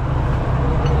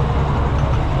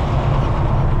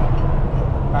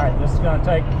 Alright, this is going to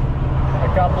take a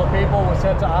couple of people with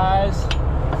sets of eyes.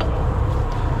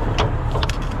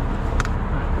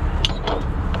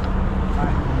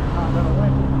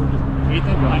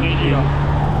 Ethan, I need you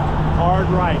hard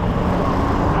right. You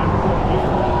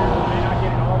may not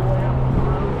get it all the way up the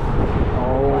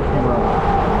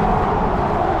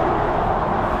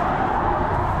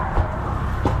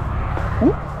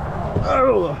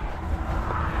road.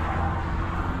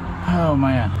 Oh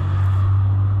man.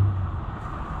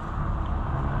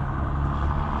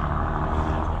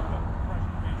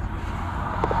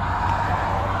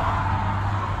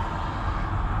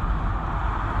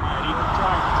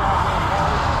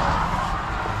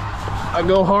 I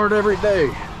go hard every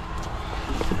day.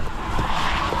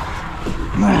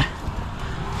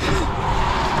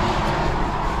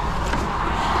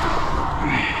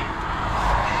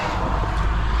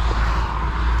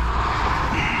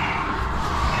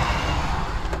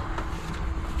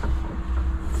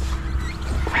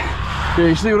 Yeah,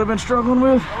 you see what I've been struggling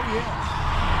with?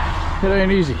 Oh yeah. It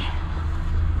ain't easy.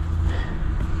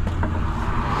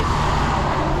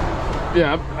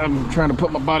 Yeah, I'm trying to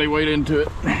put my body weight into it.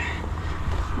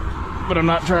 But I'm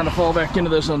not trying to fall back into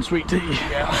this on sweet tea.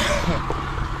 yeah.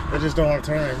 I just don't want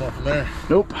to turn anymore from there.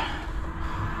 Nope.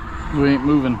 We ain't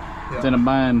moving. Yeah. It's in a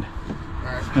bind.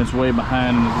 Alright. It's way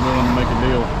behind and it's willing to make a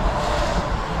deal.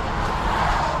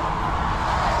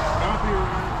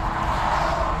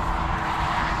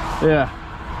 Yeah.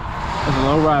 That's a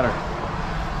low rider.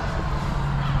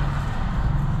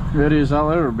 Ready as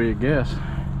I'll ever be, I guess.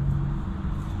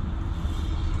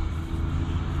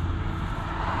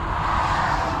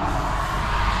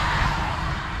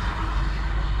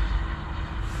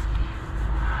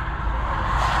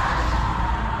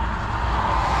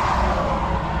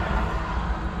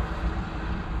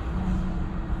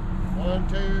 One,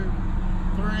 two,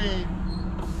 three.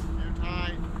 You're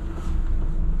tight.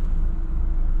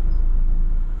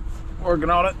 Working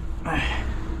on it.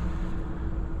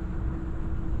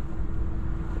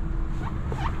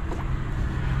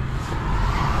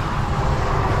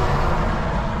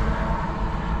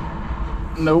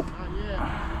 Nope. Not yet. I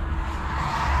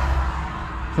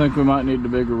think we might need the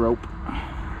bigger rope.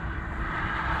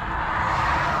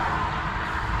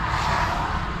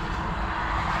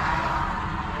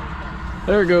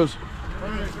 There it goes.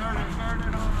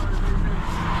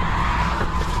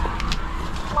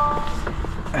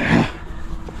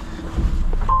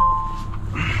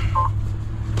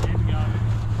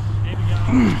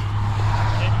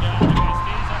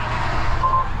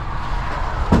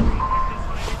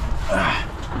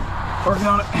 Working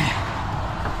on it.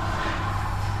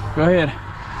 Go ahead.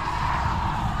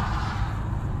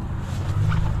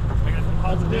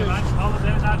 do. I just hold it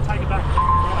there and I'll take it back.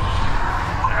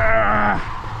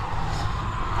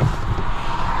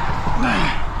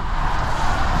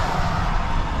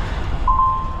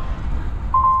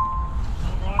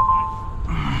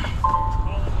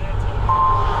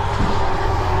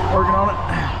 Working on it.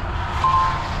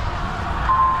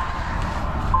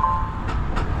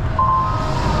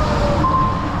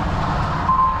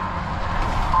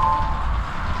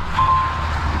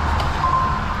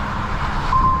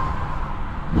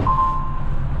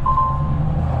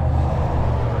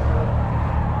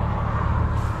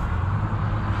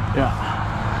 Yeah.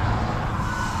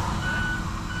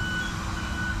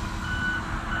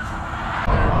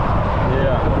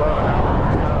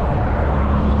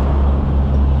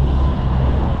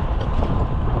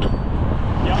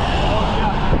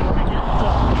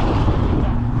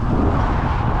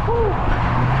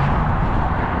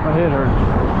 My head hurts.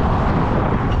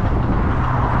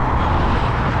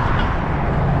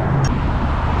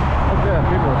 Okay,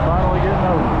 people are finally getting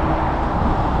over.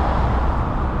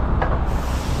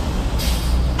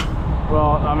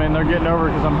 Well, I mean, they're getting over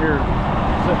because I'm here,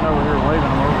 sitting over here waving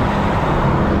them over.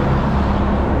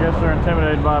 I guess they're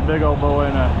intimidated by a big old boy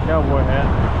in a cowboy hat.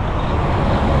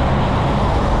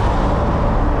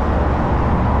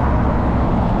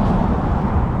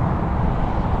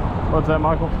 What's that,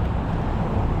 Michael?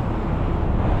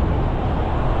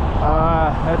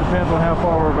 That depends on how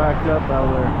far we're backed up out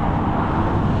of there.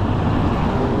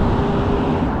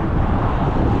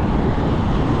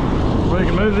 We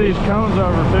can move these cones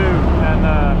over too and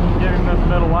get in this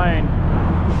middle lane.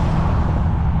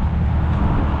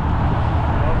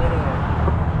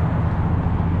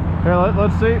 Here,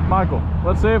 let's see, Michael.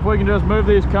 Let's see if we can just move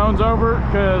these cones over,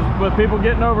 because with people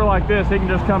getting over like this, he can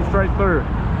just come straight through.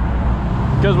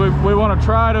 Because we want to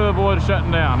try to avoid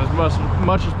shutting down as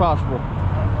much as possible.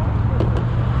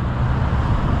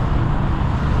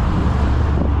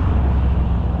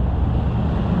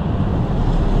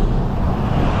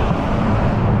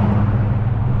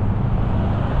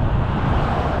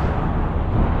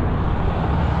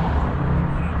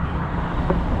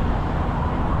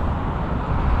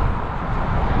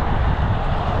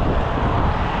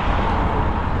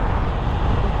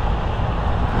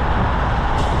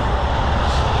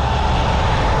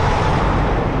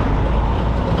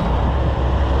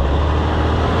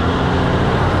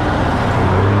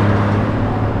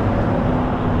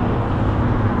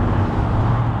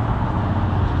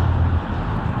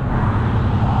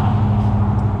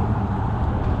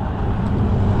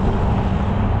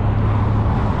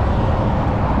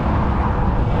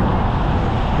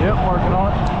 Yep, working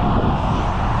on it.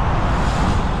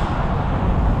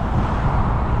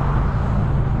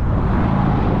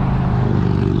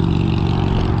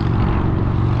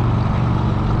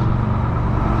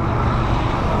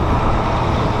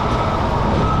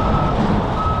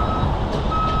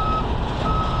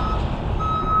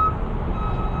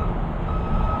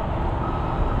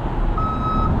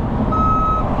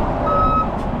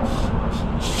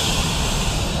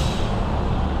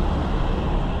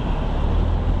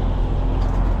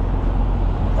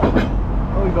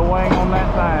 Look at the wing on that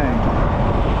thing.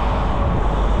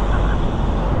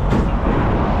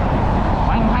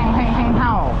 Wing, wing, wing, wing,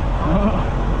 how.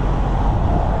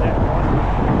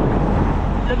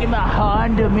 Look at my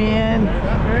Honda, man.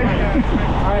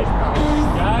 Alright,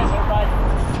 guys, everybody,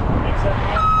 except me.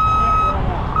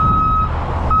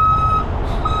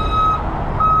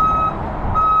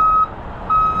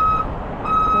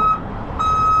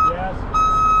 Yes.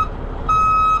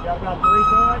 You got about 3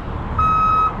 foot?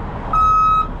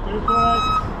 2 foot.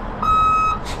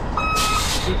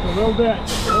 Just a little bit,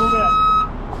 just a little bit.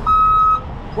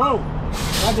 Whoa,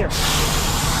 right there.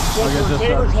 Flip the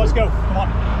receivers, let's go. Come on.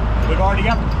 We've already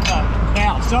got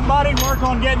now, somebody work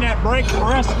on getting that brake the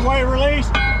rest of the way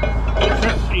released.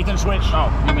 Ethan, switch.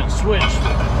 Oh, you meant switch.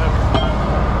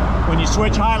 When you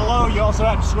switch high to low, you also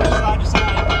have to switch side to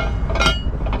side.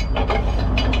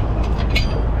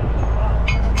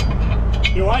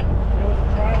 Do what? There was a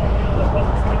trailer wheel that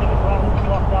wasn't spinning as well, it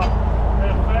locked up.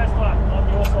 The first one on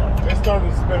your side. It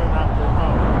started spinning after a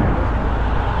moment.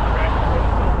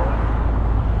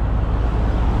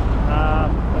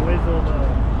 Where's all the...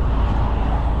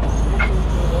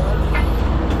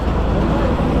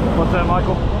 What's that,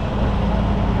 Michael?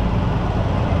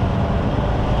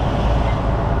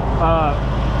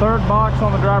 Third box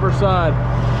on the driver's side.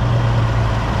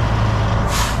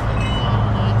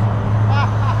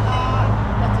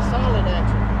 That's a solid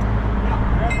action.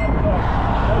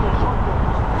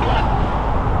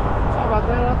 Sorry about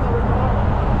that, I thought we were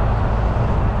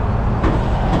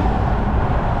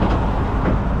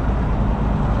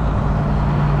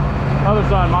Other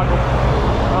side, Michael.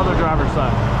 Other driver's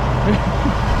side.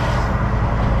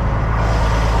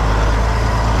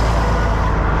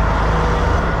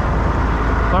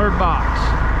 Third box.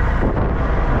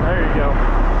 There you go.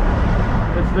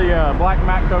 It's the black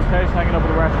Matco case hanging up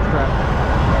with the ratchet strap.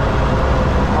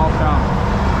 All gone.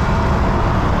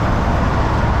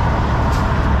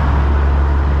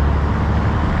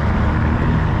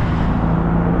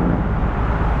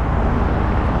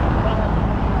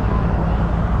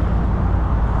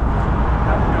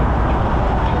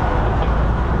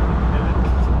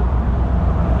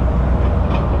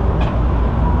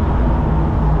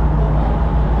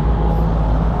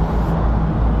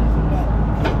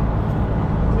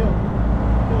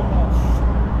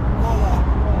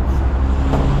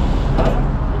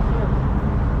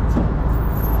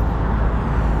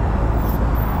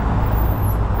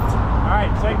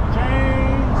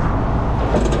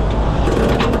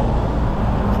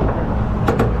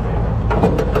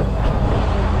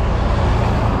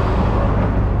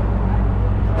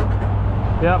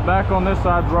 Yep, back on this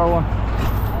side's rolling.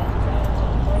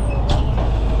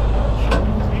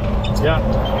 Yeah.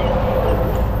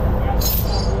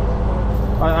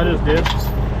 I just did.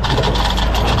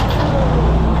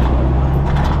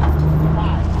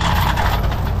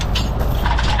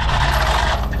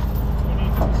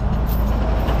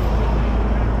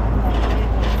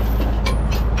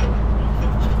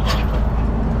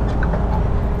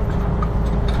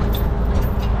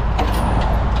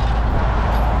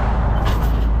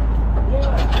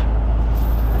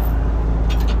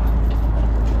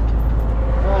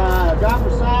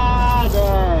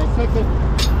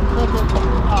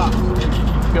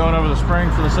 Going over the spring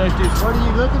for the safeties. What are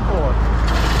you looking for?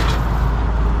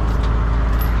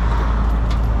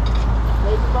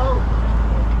 Safety bolt?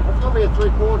 That's going to be a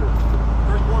 3/4.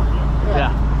 3/4,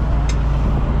 yeah.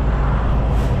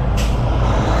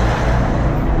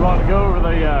 You want to go over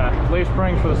the leaf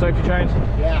springs for the safety chains?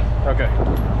 Yeah. Okay.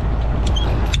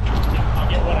 I'll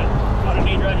get what I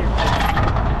need right here.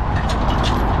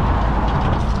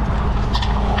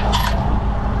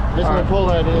 Just going to pull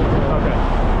that in. Okay.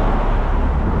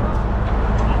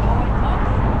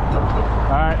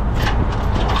 All right.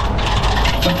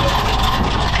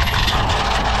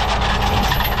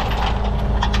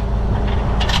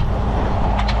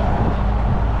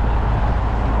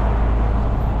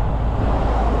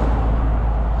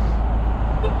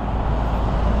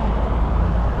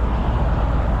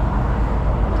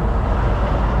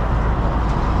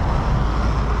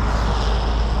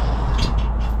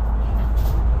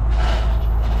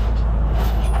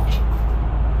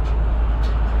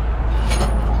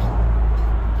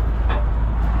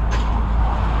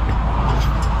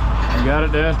 Got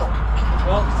it, Dad?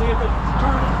 Well, see if it's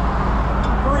turning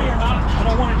free or not. I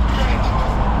don't want it to straight.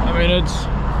 I mean, it's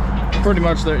pretty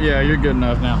much there. Yeah, you're good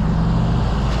enough now.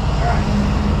 All right.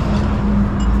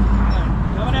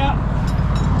 Coming out.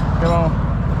 Come on.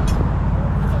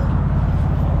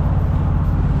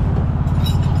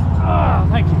 Ah,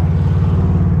 thank you.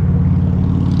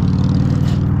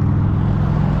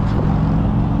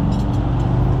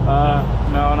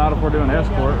 No, not if we're doing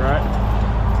escort, right?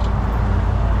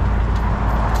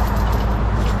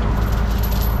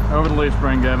 Over the leaf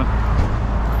spring, Gavin.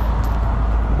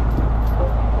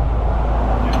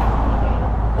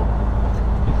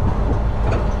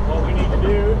 What we need to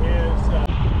do is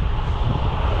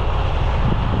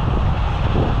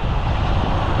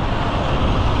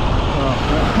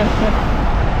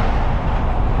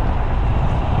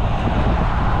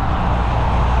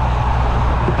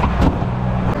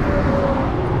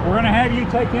we're going to have you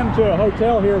take him to a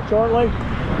hotel here shortly.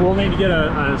 We'll need to get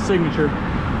a signature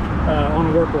on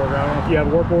a work order. I don't know if you have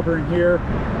a work order in here.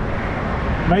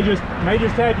 May just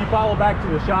have you follow back to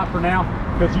the shop for now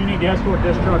because you need to escort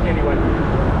this truck anyway.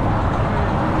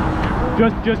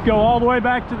 Just go all the way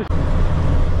back to the.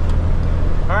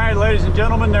 All right, ladies and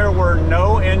gentlemen, there were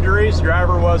no injuries. The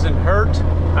driver wasn't hurt.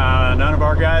 None of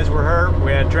our guys were hurt.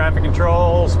 We had traffic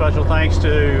control. Special thanks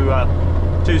to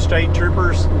 2 state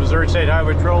troopers. Missouri State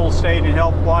Highway Patrol stayed and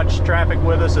helped watch traffic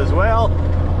with us as well.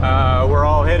 We're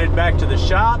all headed back to the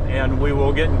shop and we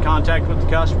will get in contact with the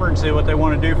customer and see what they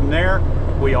want to do from there.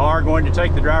 We are going to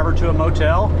take the driver to a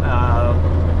motel.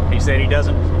 He said he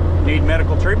doesn't need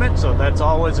medical treatment, so that's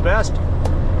always the best.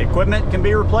 Equipment can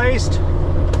be replaced.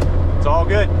 It's all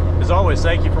good. As always,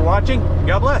 thank you for watching.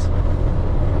 God bless.